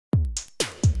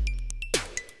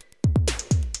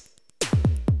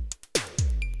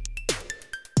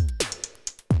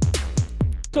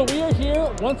So we are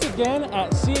here once again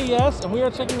at CES, and we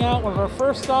are checking out one of our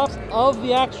first stops of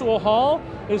the actual hall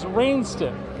is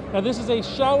Rainstick. Now this is a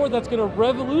shower that's going to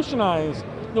revolutionize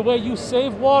the way you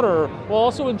save water while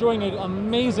also enjoying an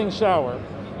amazing shower.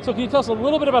 So can you tell us a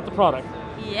little bit about the product?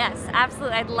 Yes,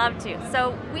 absolutely, I'd love to.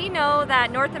 So we know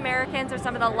that North Americans are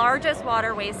some of the largest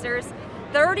water wasters.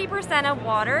 30% of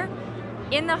water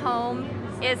in the home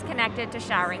is connected to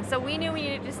showering. So we knew we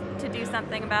needed to do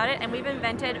something about it, and we've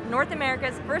invented North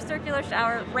America's first circular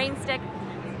shower, Rainstick.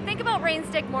 Think about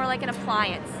Rainstick more like an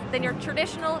appliance than your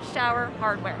traditional shower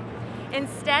hardware.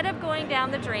 Instead of going down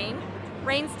the drain,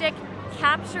 Rainstick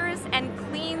captures and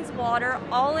cleans water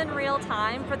all in real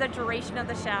time for the duration of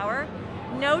the shower.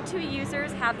 No two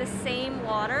users have the same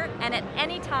water, and at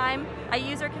any time, a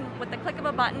user can, with the click of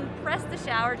a button, press the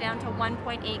shower down to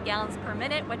 1.8 gallons per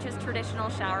minute, which is traditional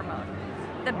shower mode.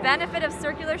 The benefit of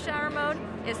circular shower mode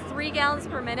is 3 gallons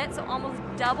per minute, so almost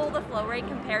double the flow rate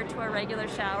compared to a regular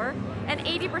shower, and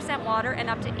 80% water and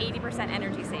up to 80%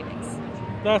 energy savings.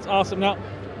 That's awesome. Now,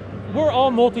 we're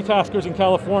all multitaskers in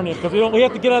California because we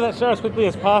have to get out of that shower as quickly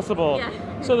as possible.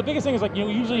 Yeah. So the biggest thing is, like,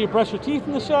 usually you brush your teeth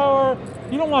in the shower.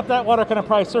 You don't want that water kind of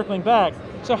probably circling back.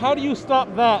 So how do you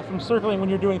stop that from circling when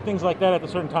you're doing things like that at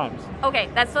certain times? Okay,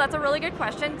 that's a really good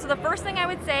question. So the first thing I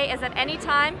would say is at any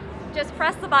time, just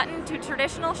press the button to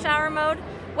traditional shower mode,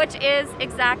 which is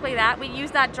exactly that. We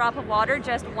use that drop of water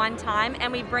just one time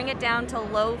and we bring it down to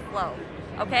low flow,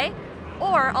 okay?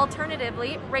 Or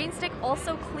alternatively, Rainstick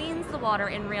also cleans the water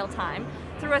in real time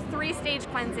through a 3-stage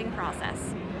cleansing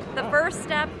process. The first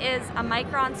step is a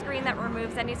micron screen that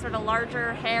removes any sort of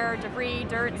larger hair, debris,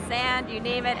 dirt, sand, you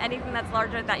name it, anything that's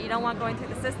larger that you don't want going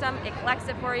through the system, it collects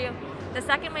it for you. The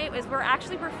second way is we're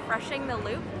actually refreshing the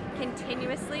loop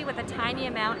continuously with a tiny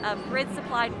amount of grid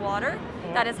supplied water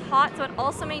that is hot, so it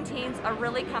also maintains a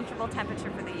really comfortable temperature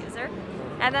for the user.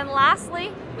 And then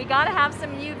lastly, we gotta have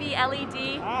some UV LED.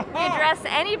 We address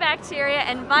any bacteria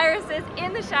and viruses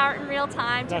in the shower in real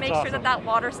time to make sure that that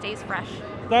water stays fresh.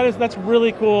 That's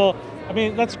really cool. I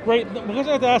mean, that's great. What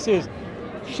I have to ask is,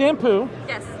 shampoo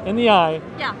in the eye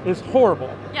is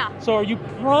horrible. Yeah. So are you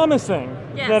promising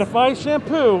that if I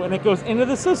shampoo and it goes into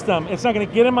the system, it's not going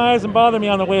to get in my eyes and bother me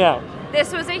on the way out?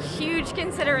 This was a huge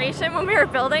consideration when we were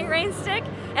building Rainstick,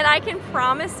 and I can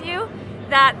promise you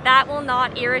that that will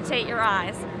not irritate your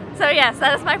eyes. So yes,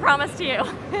 that is my promise to you.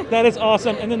 That is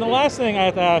awesome. And then the last thing I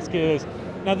have to ask is,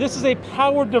 now this is a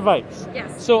powered device.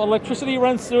 Yes. So electricity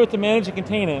runs through it to manage and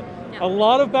contain it. A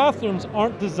lot of bathrooms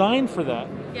aren't designed for that.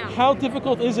 How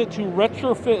difficult is it to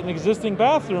retrofit an existing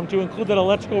bathroom to include that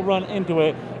electrical run into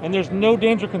it, and there's no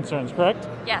danger concerns, correct?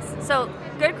 Yes, so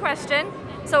good question.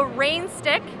 So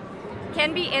Rainstick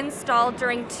can be installed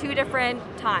during 2 different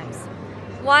times.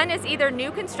 One is either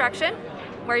new construction,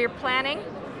 where you're planning,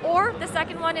 or the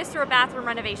second one is through a bathroom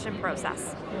renovation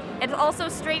process. It's also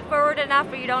straightforward enough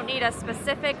where you don't need a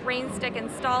specific Rainstick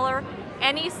installer.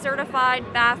 Any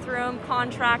certified bathroom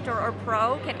contractor or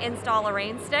pro can install a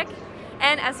Rainstick.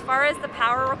 And as far as the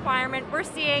power requirement, we're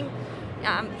seeing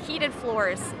heated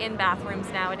floors in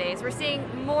bathrooms nowadays. We're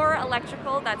seeing more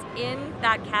electrical that's in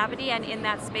that cavity and in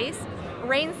that space.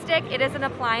 Rainstick, it is an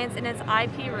appliance and it's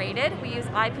IP rated. We use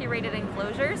IP rated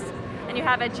enclosures, and you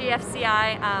have a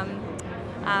GFCI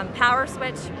power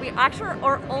switch. We actually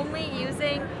are only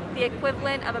using the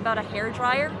equivalent of about a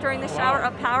hairdryer during the shower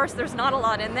of power, so there's not a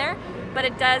lot in there, but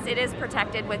it is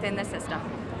protected within the system.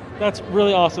 That's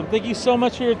really awesome. Thank you so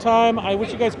much for your time. I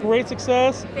wish you guys great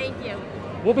success. Thank you.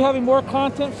 We'll be having more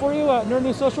content for you at Nerd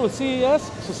News Social with CES,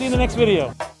 so see you in the next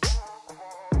video.